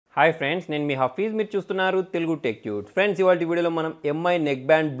Hi friends, నేను మీ హఫీజ్. మీరు చూస్తున్నారు తెలుగు టెక్ ట్యూట్. ఫ్రెండ్స్, ఇవాళ వీడియోలో మనం MI neck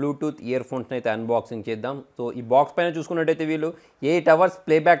band Bluetooth year ఫోన్స్ని అయితే అన్బాక్సింగ్ చేద్దాం. సో ఈ బాక్స్ పైన చూసుకున్నట్టయితే వీళ్ళు 8 hours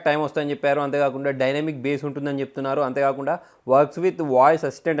ప్లేబ్యాక్ టైం వస్తుందని చెప్పారు. అంతేకాకుండా డైనమిక్ బేస్ ఉంటుందని చెప్తున్నారు. అంతేకాకుండా వర్క్స్ విత్ వాయిస్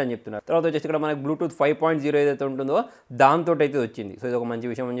అసిస్టెంట్ అని చెప్తున్నారు. తర్వాత వచ్చేసి ఇక్కడ మనకు బ్లూటూత్ 5.0 ఏదైతే ఉంటుందో దాంతో అయితే వచ్చింది. సో ఇది ఒక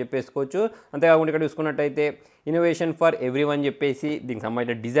మంచి విషయం అని చెప్పేసుకోవచ్చు. అంతేకాకుండా ఇక్కడ చూసుకున్నట్టయితే ఇన్నోవేషన్ ఫర్ ఎవ్రీ వన్ చెప్పేసి దీనికి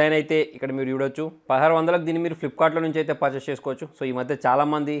సంబంధించిన డిజైన్ అయితే ఇక్కడ మీరు చూడొచ్చు. 1600కి దీన్ని మీరు ఫ్లిప్కార్ట్లో నుంచి అయితే పర్చేస్ చేసుకోవచ్చు. సో ఈ మధ్య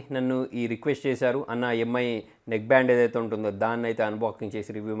చాలామంది నన్ను ఈ రిక్వెస్ట్ చేశారు, అన్న ఎంఐ నెక్ బ్యాండ్ ఏదైతే ఉంటుందో దాన్ని అయితే అన్బాక్సింగ్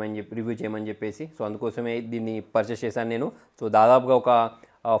చేసి రివ్యూ చేయమని చెప్పేసి. సో అందుకోసమే దీన్ని పర్చేస్ చేశాను నేను. సో దాదాపుగా ఒక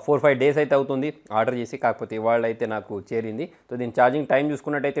 4-5 days అయితే అవుతుంది ఆర్డర్ చేసి, కాకపోతే ఇవాళ అయితే నాకు చేరింది. సో దీని ఛార్జింగ్ టైం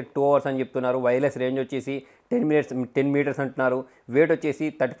చూసుకున్నట్టయితే 2 hours అని చెప్తున్నారు. వైర్లెస్ రేంజ్ వచ్చేసి 10 meters అంటున్నారు. వెయిట్ వచ్చేసి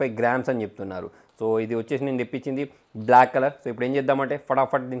 35 grams అని చెప్తున్నారు. సో ఇది వచ్చేసి నేను తెప్పించింది బ్లాక్ కలర్. సో ఇప్పుడు ఏం చేద్దామంటే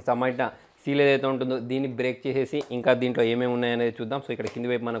ఫటాఫట్ దీనికి సంబంధించిన సీల్ ఏదైతే ఉంటుందో దీన్ని బ్రేక్ చేసేసి ఇంకా దీంట్లో ఏమేమి ఉన్నాయనేది చూద్దాం. సో ఇక్కడ కింది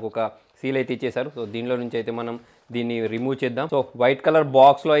వైపు మనకు ఒక సీల్ అయితే ఇచ్చేశారు. సో దీనిలో నుంచి అయితే మనం దీన్ని రిమూవ్ చేద్దాం. సో వైట్ కలర్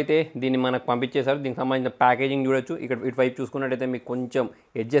బాక్స్లో అయితే దీన్ని మనకు పంపించేశారు. దీనికి సంబంధించిన ప్యాకేజింగ్ చూడొచ్చు. ఇక్కడ ఇటు వైపు చూసుకున్నట్టయితే మీకు కొంచెం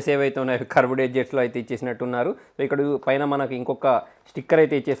ఎడ్జెస్ ఏవైతే ఉన్నాయో కర్వ్డ్ ఎడ్జెస్లో అయితే ఇచ్చేసినట్టున్నారు. సో ఇక్కడ పైన మనకు ఇంకొక స్టిక్కర్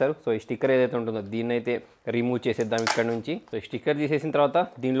అయితే ఇచ్చేశారు. సో ఈ స్టిక్కర్ ఏదైతే ఉంటుందో దీన్ని అయితే రిమూవ్ చేసేద్దాం ఇక్కడ నుంచి. సో ఈ స్టిక్కర్ తీసేసిన తర్వాత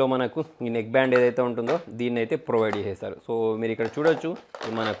దీనిలో మనకు ఈ నెక్ బ్యాండ్ ఏదైతే ఉంటుందో దీన్ని అయితే ప్రొవైడ్ చేసేస్తారు. సో మీరు ఇక్కడ చూడొచ్చు,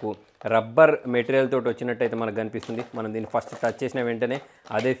 ఇది మనకు రబ్బర్ మెటీరియల్ తోటి వచ్చినట్టయితే మనకు కనిపిస్తుంది. మనం దీన్ని ఫస్ట్ టచ్ చేసిన వెంటనే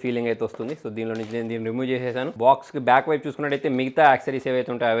అదే ఫీలింగ్ అయితే వస్తుంది. సో దీనిలో నుంచి నేను దీన్ని రిమూవ్ చేసేసాను. బాక్స్కి బ్యాక్ వైపు చూసుకున్నట్టయితే మిగతా యాక్సరీస్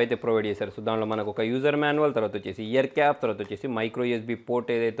ఏవైతే ఉంటాయో అవైతే ప్రొవైడ్ చేశారు. సో దానిలో మనకు ఒక యూజర్ మాన్యువల్, తర్వాత వచ్చేసి ఇయర్ క్యాప్, తర్వాత వచ్చేసి మైక్రో USB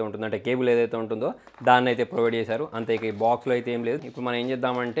పోర్ట్ ఏదైతే ఉంటుందో, అంటే కేబుల్ ఏదైతే ఉంటుందో దాన్ని అయితే ప్రొవైడ్ చేశారు. అంతే ఇక ఈ బాక్స్లో అయితే ఏం లేదు. ఇప్పుడు మనం ఏం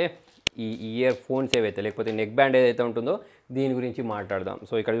చేద్దామంటే ఈ ఇయర్ ఫోన్స్ ఏవైతే లేకపోతే నెక్ బ్యాండ్ ఏదైతే ఉంటుందో దీని గురించి మాట్లాడదాం.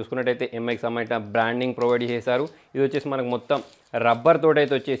 సో ఇక్కడ చూసుకున్నట్టయితే ఎంఐకి సంబంధించిన బ్రాండింగ్ ప్రొవైడ్ చేశారు. ఇది వచ్చేసి మనకు మొత్తం రబ్బర్ తోటి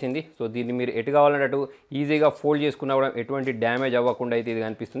అయితే వచ్చేసింది. సో దీన్ని మీరు ఎటు కావాలంటే అటు ఈజీగా ఫోల్డ్ చేసుకున్నా కూడా ఎటువంటి డ్యామేజ్ అవ్వకుండా అయితే ఇది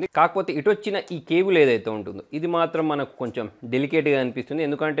కనిపిస్తుంది. కాకపోతే ఇటు వచ్చిన ఈ కేబుల్ ఏదైతే ఉంటుందో ఇది మాత్రం మనకు కొంచెం డెలికేట్గా అనిపిస్తుంది.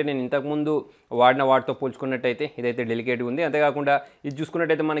 ఎందుకంటే నేను ఇంతకుముందు వాడిన వాటితో పోల్చుకున్నట్టయితే ఇదైతే డెలికేట్గా ఉంది. అంతేకాకుండా ఇది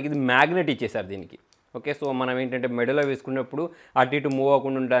చూసుకున్నట్టయితే మనకి ఇది మ్యాగ్నెట్ ఇచ్చేసారు దీనికి. ఓకే, సో మనం ఏంటంటే మెడలో వేసుకున్నప్పుడు అటు ఇటు మూవ్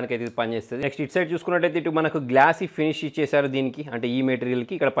అవ్వకుండా ఉండడానికి అయితే ఇది పనిచేస్తుంది. నెక్స్ట్ ఇటు సైడ్ చూసుకున్నట్టయితే ఇటు మనకు గ్లాసీ ఫినిష్ ఇచ్చేసారు దీనికి, అంటే ఈ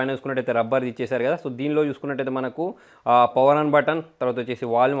మెటీరియల్కి. ఇక్కడ పైన చూసుకున్నట్టయితే రబ్బర్ ఇచ్చేసారు కదా. సో దీనిలో చూసుకున్నట్టయితే మనకు పవర్ ఆన్ బటన్, తర్వాత వచ్చేసి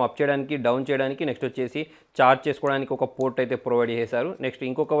వాల్యూమ్ అప్ చేయడానికి, డౌన్ చేయడానికి, నెక్స్ట్ వచ్చేసి చార్జ్ చేసుకోవడానికి ఒక పోర్ట్ అయితే ప్రొవైడ్ చేశారు. నెక్స్ట్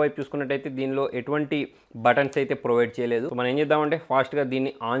ఇంకొక వైపు చూసుకున్నట్టయితే దీనిలో ఎటువంటి బటన్స్ అయితే ప్రొవైడ్ చేయలేదు. మనం ఏం చేద్దామంటే ఫాస్ట్గా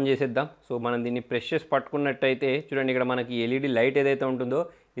దీన్ని ఆన్ చేసేద్దాం. సో మనం దీన్ని ప్రెస్ చేసి పట్టుకున్నట్టయితే చూడండి, ఇక్కడ మనకి LED లైట్ ఏదైతే ఉంటుందో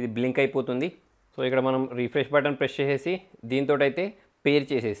ఇది బ్లింక్ అయిపోతుంది. సో ఇక్కడ మనం రిఫ్రెష్ బటన్ ప్రెస్ చేసేసి దీంతో అయితే పేర్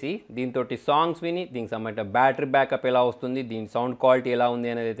చేసేసి దీంతో సాంగ్స్ విని దీనికి సంబంధించిన బ్యాటరీ బ్యాకప్ ఎలా వస్తుంది, దీని సౌండ్ క్వాలిటీ ఎలా ఉంది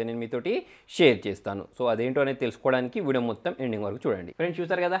అనేది అయితే నేను మీతోటి షేర్ చేస్తాను. సో అదేంటో అనేది తెలుసుకోవడానికి వీడియో మొత్తం ఎండింగ్ వరకు చూడండి. ఫ్రెండ్స్,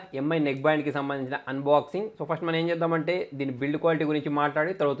 చూసారు కదా ఎంఐ నెక్ బ్యాండ్కి సంబంధించిన అన్బాక్సింగ్. సో ఫస్ట్ మనం ఏం చేద్దామంటే దీని బిల్డ్ క్వాలిటీ గురించి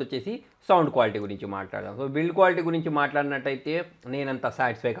మాట్లాడి తర్వాత వచ్చేసి సౌండ్ క్వాలిటీ గురించి మాట్లాడదాం. సో బిల్డ్ క్వాలిటీ గురించి మాట్లాడినట్టయితే నేనంత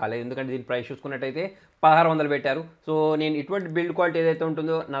సాటిస్ఫై కాలేదు, ఎందుకంటే దీని ప్రైస్ చూసుకున్నట్టయితే 1600 పెట్టారు. సో నేను ఇటువంటి బిల్డ్ క్వాలిటీ ఏదైతే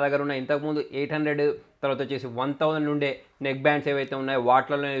ఉంటుందో నా దగ్గర ఉన్న ఇంతకుముందు 800 తర్వాత వచ్చేసి 1000 నుండే నెక్ బ్యాండ్స్ ఏవైతే ఉన్నాయో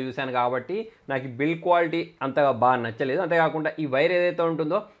వాటిలోనే చూశాను కాబట్టి నాకు బిల్డ్ క్వాలిటీ అంతగా బాగా నచ్చలేదు. అంతేకాకుండా ఈ వైర్ ఏదైతే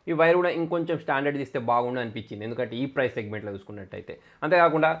ఉంటుందో ఈ వైర్ కూడా ఇంకొంచెం స్టాండర్డ్ ఇస్తే బాగుండు అనిపించింది, ఎందుకంటే ఈ ప్రైస్ సెగ్మెంట్లో చూసుకున్నట్టయితే.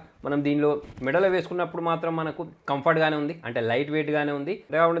 అంతేకాకుండా మనం దీనిలో మెడలో వేసుకున్నప్పుడు మాత్రం మనకు కంఫర్ట్గానే ఉంది, అంటే లైట్ వెయిట్గానే ఉంది.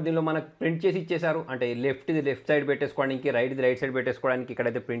 అంతేకాకుండా దీనిలో మనకు ప్రింట్ చేసి ఇచ్చేసారు, అంటే లెఫ్ట్ సైడ్ పెట్టేసుకోవడానికి, రైట్ సైడ్ పెట్టేసుకోవడానికి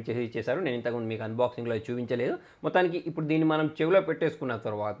ఇక్కడైతే ప్రింట్ చేసి ఇచ్చేసారు. నేను ఇంతకుముందు మీకు అన్బాక్సింగ్లో చూపించలేదు. మొత్తానికి ఇప్పుడు దీన్ని మనం చెవిలో పెట్టేసుకున్న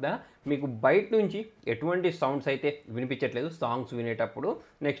తర్వాత మీకు బయట నుంచి ఎటువంటి సౌండ్స్ అయితే వినిపించట్లేదు సాంగ్స్ వినేటప్పుడు.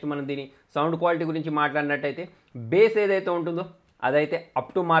 నెక్స్ట్ మనం దీని సౌండ్ క్వాలిటీ గురించి మాట్లాడినట్టయితే బేస్ ఏదైతే ఉంటుందో అదైతే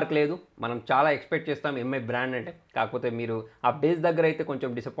అప్ టు మార్క్ లేదు. మనం చాలా ఎక్స్పెక్ట్ చేస్తాం ఎంఐ బ్రాండ్ అంటే, కాకపోతే మీరు ఆ బేస్ దగ్గర అయితే కొంచెం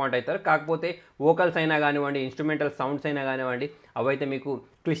డిసప్పాయింట్ అవుతారు. కాకపోతే వోకల్స్ అయినా కానివ్వండి, ఇన్స్ట్రుమెంటల్ సౌండ్స్ అయినా కానివ్వండి, అవైతే మీకు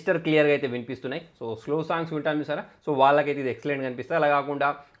క్లియర్గా అయితే వినిపిస్తున్నాయి. సో స్లో సాంగ్స్ వింటాను చూసారా, సో వాళ్ళకైతే ఇది ఎక్సలెంట్గా అనిపిస్తుంది. అలా కాకుండా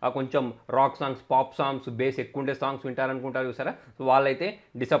కొంచెం rock songs, pop songs, base ఎక్కువ ఉండే సాంగ్స్ వింటారనుకుంటారు చూసారా, సో వాళ్ళైతే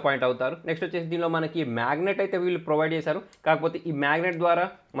డిసప్పాయింట్ అవుతారు. నెక్స్ట్ వచ్చేసి దీనిలో మనకి మ్యాగ్నెట్ అయితే వీళ్ళు ప్రొవైడ్ చేశారు. కాకపోతే ఈ మ్యాగ్నెట్ ద్వారా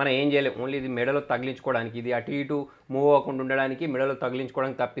మనం ఏం చేయలేము, ఓన్లీ ఇది మెడలో తగిలించుకోవడానికి, ఇది అటు ఇటు మూవ్ అవ్వకుండా ఉండడానికి మెడలో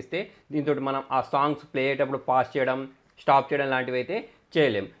తగిలించుకోవడానికి తప్పిస్తే దీంతో మనం ఆ సాంగ్స్ ప్లే అయ్యేటప్పుడు పాస్ చేయడం, స్టాప్ చేయడం లాంటివి అయితే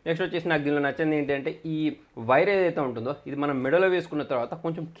చేయలేము. నెక్స్ట్ వచ్చేసి నాకు దీనిలో నచ్చింది ఏంటంటే ఈ వైర్ ఏదైతే ఉంటుందో ఇది మనం మెడలో వేసుకున్న తర్వాత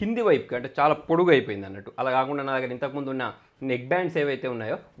కొంచెం కింది వైపుకి, అంటే చాలా పొడుగు అయిపోయింది అన్నట్టు. అలా కాకుండా నా దగ్గర ఇంతకుముందు ఉన్న నెక్ బ్యాండ్స్ ఏవైతే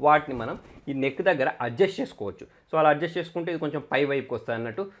ఉన్నాయో వాటిని మనం ఈ నెక్ దగ్గర అడ్జస్ట్ చేసుకోవచ్చు. సో అలా అడ్జస్ట్ చేసుకుంటే ఇది కొంచెం పై వైపుకి వస్తుంది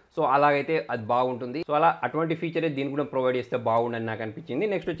అన్నట్టు. సో అలాగైతే అది బాగుంటుంది. సో అటువంటి ఫీచరే దీన్ని కూడా ప్రొవైడ్ చేస్తే బాగుండని నాకు అనిపించింది.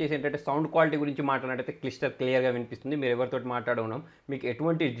 నెక్స్ట్ వచ్చేసి ఏంటంటే సౌండ్ క్వాలిటీ గురించి మాట్లాడినట్టయితే క్లియర్గా వినిపిస్తుంది. మీరు ఎవరితో మాట్లాడున్నాం మీకు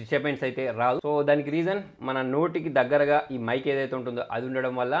ఎటువంటి డిస్టర్బెన్స్ అయితే రాదు. సో దానికి రీజన్ మన నోటికి దగ్గరగా ఈ మైక్ ఏదైతే ఉంటుందో అది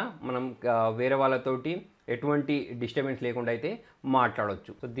ఉండడం వల్ల మనం వేరే వాళ్ళతోటి ఎటువంటి డిస్టర్బెన్స్ లేకుండా అయితే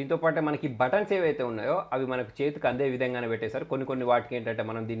మాట్లాడొచ్చు. సో దీంతో పాటు మనకి బటన్స్ ఏవైతే ఉన్నాయో అవి మనకు చేతికి అందే విధంగానే పెట్టేశారు. కొన్ని వాటికి ఏంటంటే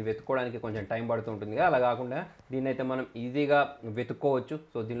మనం దీన్ని వెతుక్కోవడానికి కొంచెం టైం పడుతూ ఉంటుంది కదా, అలా కాకుండా దీన్నైతే మనం ఈజీగా వెతుక్కోవచ్చు.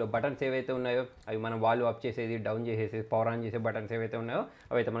 సో దీనిలో బటన్స్ ఏవైతే ఉన్నాయో అవి మనం వాల్యూమ్ అప్ చేసేది, డౌన్ చేసేది, పవర్ ఆన్ చేసే బటన్స్ ఏవైతే ఉన్నాయో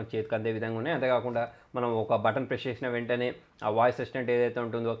అవైతే మనకు చేతికి అందే విధంగా ఉన్నాయి. అంతేకాకుండా మనం ఒక బటన్ ప్రెస్ చేసిన వెంటనే ఆ వాయిస్ అసిస్టెంట్ ఏదైతే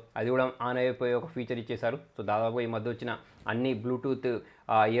ఉంటుందో అది కూడా ఆన్ అయిపోయి ఒక ఫీచర్ ఇచ్చేశారు. సో దాదాపు ఈ మధ్య వచ్చిన అన్ని బ్లూటూత్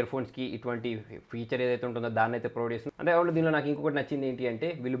ఇయర్ ఫోన్స్కి ఇటువంటి ఫీచర్ ఏదైతే ఉంటుందో దాన్ని అయితే ప్రొవైడ్ చేస్తుంది. అంతేకాకుండా దీనిలో నాకు ఇంకొకటి నచ్చింది ఏంటి అంటే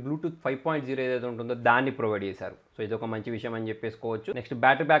వీళ్ళు బ్లూటూత్ 5.0 ఏదైతే ఉంటుందో దాన్ని ప్రొవైడ్ చేశారు. సో ఇది ఒక మంచి విషయం అని చెప్పేసుకోవచ్చు. నెక్స్ట్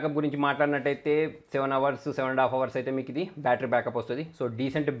బ్యాటరీ బ్యాకప్ గురించి మాట్లాడినట్టయితే 7 అవర్స్ 7.5 అవర్స్ అయితే మీకు ఇది బ్యాటరీ బ్యాకప్ వస్తుంది. సో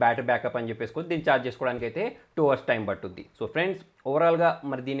డీసెంట్ బ్యాటరీ బ్యాకప్ అని చెప్పేసుకోవచ్చు. దీన్ని ఛార్జ్ చేసుకోవడానికి అయితే 2 అవర్స్ టైం పట్టుద్ది. సో ఫ్రెండ్స్ ఓవరాల్గా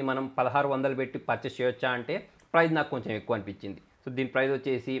మరి దీన్ని మనం 1600 పెట్టి పర్చేస్ చేయొచ్చా అంటే ప్రైస్ నాకు కొంచెం ఎక్కువ అనిపించింది. సో దీని ప్రైస్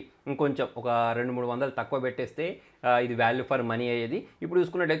వచ్చేసి ఇంకొంచెం ఒక 200-300 తక్కువ పెట్టేస్తే ఇది వాల్యూ ఫర్ మనీ అయ్యేది. ఇప్పుడు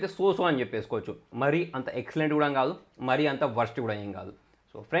చూసుకున్నట్టయితే సో అని చెప్పేసుకోవచ్చు. మరీ అంత ఎక్సలెంట్ కూడా కాదు, మరీ అంత వర్స్ట్ కూడా ఏం కాదు.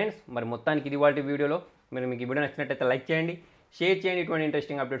 సో ఫ్రెండ్స్ మరి మొత్తానికి ఇది వాటి వీడియోలో మీరు మీకు ఈ వీడియో నచ్చినట్టయితే లైక్ చేయండి, షేర్ చేయండి. ఇటువంటి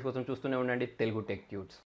ఇంట్రెస్టింగ్ అప్డేట్స్ కోసం చూస్తూనే ఉండండి తెలుగు టెక్ ట్యూట్స్.